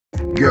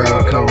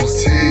Girl, come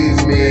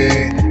tease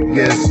me.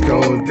 Let's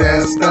go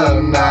dance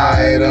the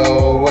night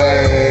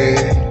away.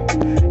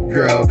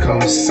 Girl,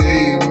 come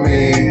see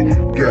me.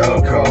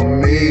 Girl,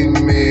 come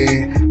meet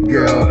me.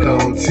 Girl,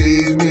 come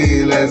tease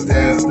me. Let's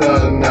dance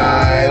the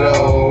night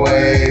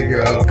away.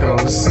 Girl,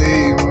 come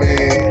see me.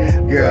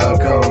 Girl,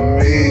 come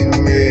meet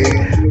me.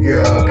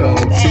 Girl,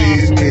 come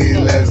tease me.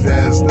 Let's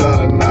dance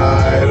the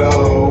night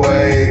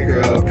away.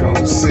 Girl,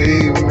 come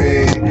see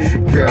me.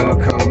 Girl,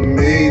 come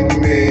meet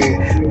me.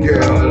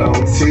 Girl,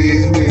 don't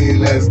tease me.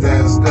 Let's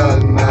dance the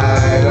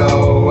night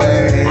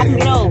away.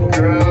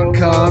 Girl,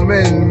 come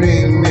and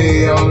meet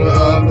me on the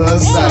other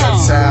side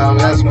of town.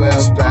 That's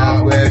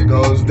where it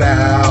goes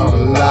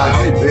down.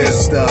 Like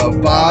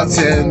Mr.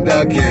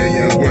 Bartender,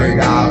 can you bring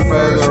our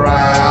first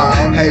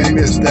round? Hey,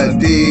 Mr.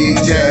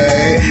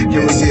 DJ,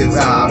 can we get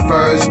our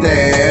first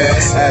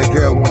dance? That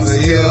girl wants to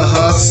hear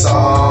her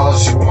song.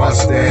 She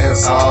wants to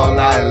dance all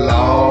night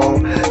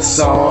long.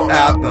 Song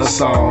after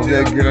song,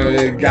 that girl,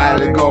 you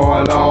got it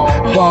going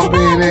on.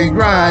 Bumping and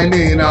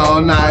grinding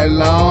all night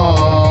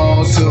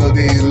long to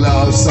these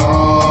love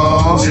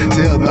songs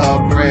till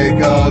the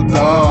break of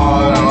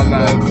dawn. On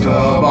the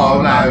club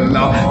all night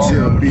long,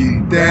 she'll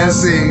be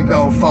dancing,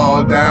 don't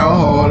fall down,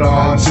 hold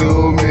on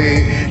to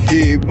me.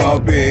 Keep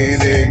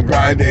bumping and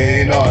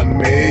grinding on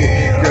me.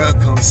 Girl,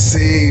 come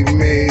see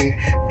me.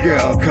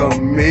 Girl,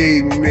 come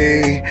meet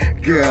me.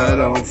 Girl,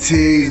 don't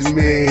tease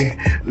me.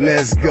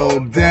 Let's go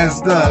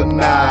dance the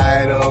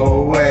night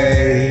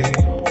away.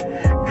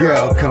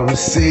 Girl, come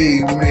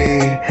see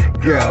me.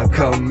 Girl,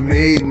 come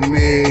meet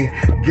me.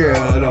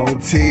 Girl, don't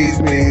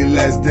tease me.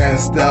 Let's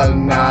dance the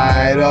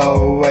night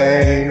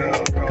away.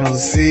 Come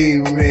see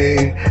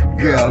me.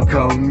 Girl,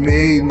 come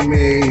meet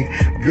me.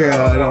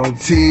 Girl, don't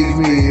tease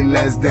me.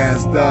 Let's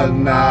dance the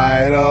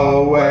night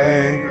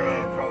away.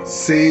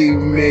 See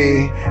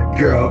me,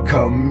 girl,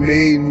 come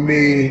meet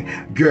me.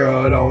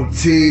 Girl, don't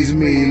tease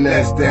me.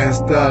 Let's dance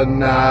the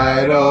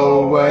night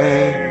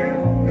away.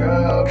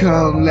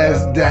 Come,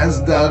 let's dance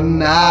the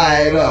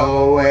night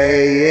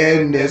away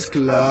in this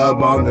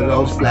club under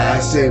those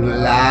flashing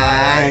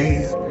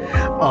lights.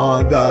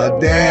 On the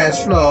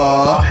dance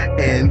floor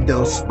in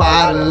those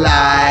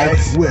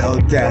spotlights, we'll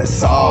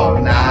dance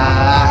all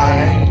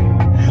night.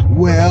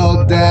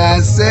 We'll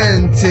dance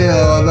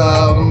until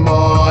the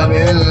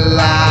morning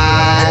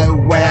light,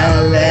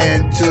 well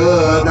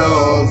into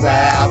those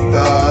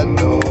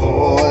afternoon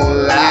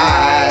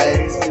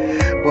lights,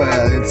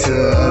 well into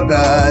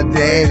the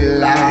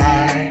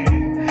daylight.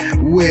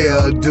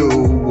 We'll do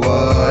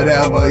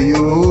whatever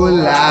you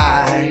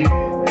like.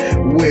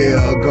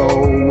 We'll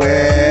go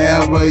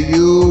wherever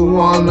you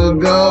wanna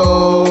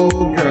go.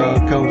 Girl,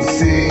 come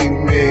see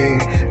me.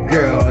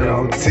 Girl,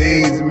 don't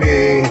tease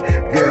me.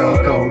 Girl,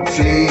 come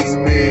tease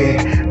me.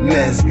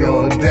 Let's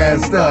go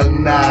dance the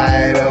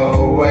night away.